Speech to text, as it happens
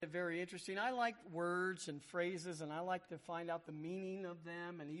very interesting. I like words and phrases, and I like to find out the meaning of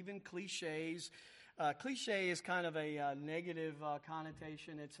them, and even cliches. Cliche is kind of a negative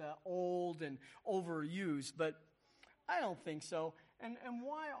connotation. It's old and overused, but I don't think so. And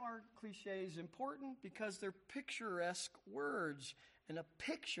why are cliches important? Because they're picturesque words, and a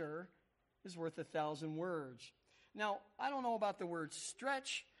picture is worth 1,000 words. Now, I don't know about the word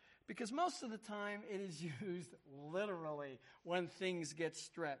stretch, because most of the time it is used literally when things get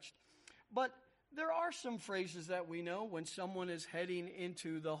stretched. But there are some phrases that we know when someone is heading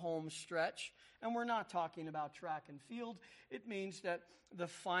into the home stretch, and we're not talking about track and field. It means that the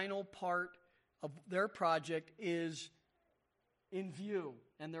final part of their project is in view,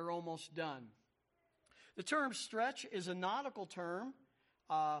 and they're almost done. The term stretch is a nautical term.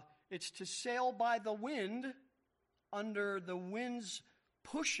 It's to sail by the wind under the wind's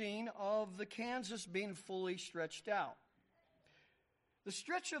pushing of the canvas being fully stretched out. The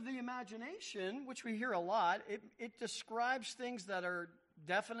stretch of the imagination, which we hear a lot, it describes things that are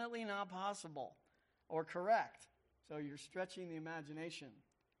definitely not possible or correct. So you're stretching the imagination.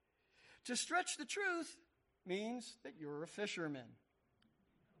 To stretch the truth means that you're a fisherman.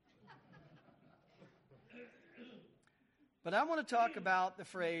 But I want to talk about the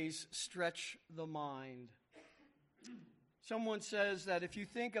phrase, stretch the mind. Someone says that if you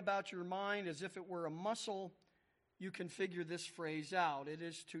think about your mind as if it were a muscle, you can figure this phrase out. It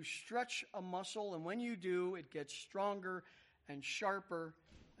is to stretch a muscle, and when you do, it gets stronger and sharper,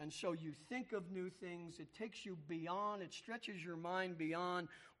 and so you think of new things. It takes you beyond, it stretches your mind beyond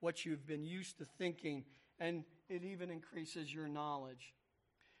what you've been used to thinking, and it even increases your knowledge.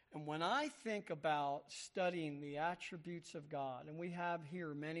 And when I think about studying the attributes of God, and we have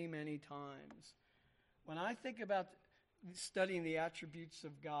here many, many times, when I think about studying the attributes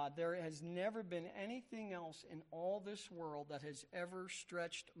of God, there has never been anything else in all this world that has ever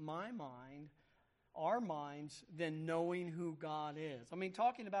stretched my mind, our minds, than knowing who God is. I mean,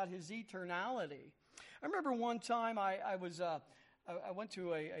 talking about His eternality. I remember one time I went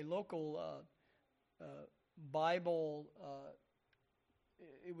to a local Bible.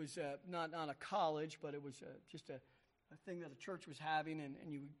 It was not a college, but it was just a thing that a church was having, and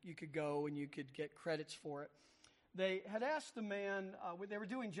you could go and you could get credits for it. They had asked the man, they were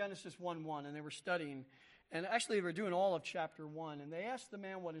doing Genesis 1:1, and they were studying, and actually they were doing all of chapter 1, and they asked the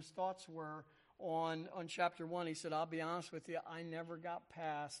man what his thoughts were on chapter 1. He said, I'll be honest with you, I never got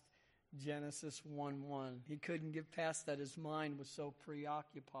past Genesis 1:1. He couldn't get past that. His mind was so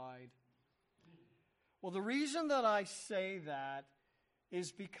preoccupied. Well, the reason that I say that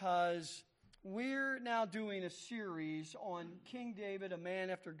is because we're now doing a series on King David, a man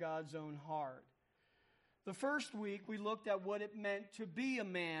after God's own heart. The first week, we looked at what it meant to be a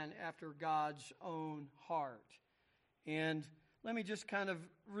man after God's own heart. And let me just kind of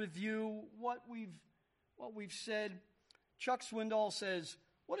review what we've said. Chuck Swindoll says,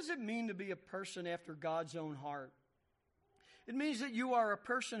 what does it mean to be a person after God's own heart? It means that you are a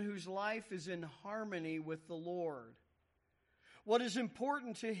person whose life is in harmony with the Lord. What is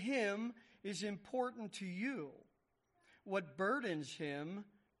important to Him is important to you. What burdens Him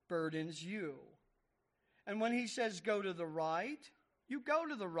burdens you. And when He says go to the right, you go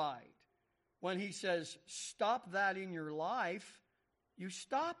to the right. When He says stop that in your life, you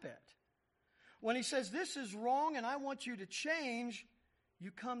stop it. When He says this is wrong and I want you to change,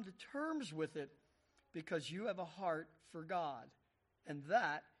 you come to terms with it because you have a heart for God. And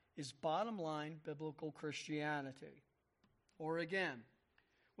that is bottom line biblical Christianity. Or again,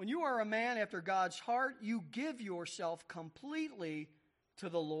 when you are a man after God's heart, you give yourself completely to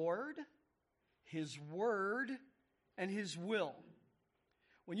the Lord, His Word, and His will.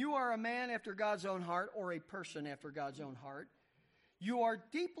 When you are a man after God's own heart, or a person after God's own heart, you are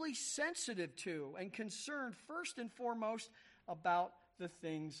deeply sensitive to and concerned first and foremost about the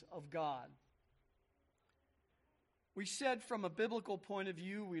things of God. We said from a biblical point of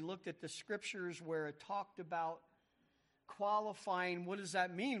view, we looked at the scriptures where it talked about qualifying what does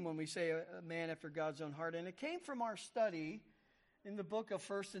that mean when we say a man after God's own heart. And it came from our study in the book of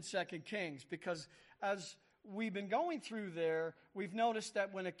 1st and 2nd Kings, because as we've been going through there, we've noticed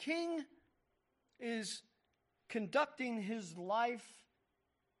that when a king is conducting his life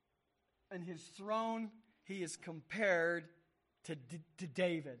and his throne, he is compared to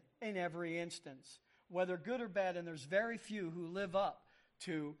David in every instance, whether good or bad, and there's very few who live up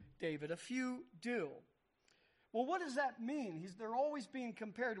to David. A few do. Well, what does that mean? They're always being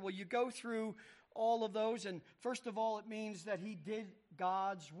compared. Well, you go through all of those, and first of all, it means that he did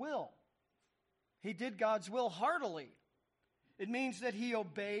God's will. He did God's will heartily. It means that he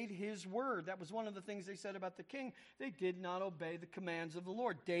obeyed his word. That was one of the things they said about the king. They did not obey the commands of the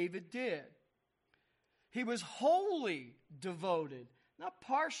Lord. David did. He was wholly devoted, not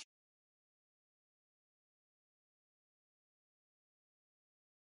partially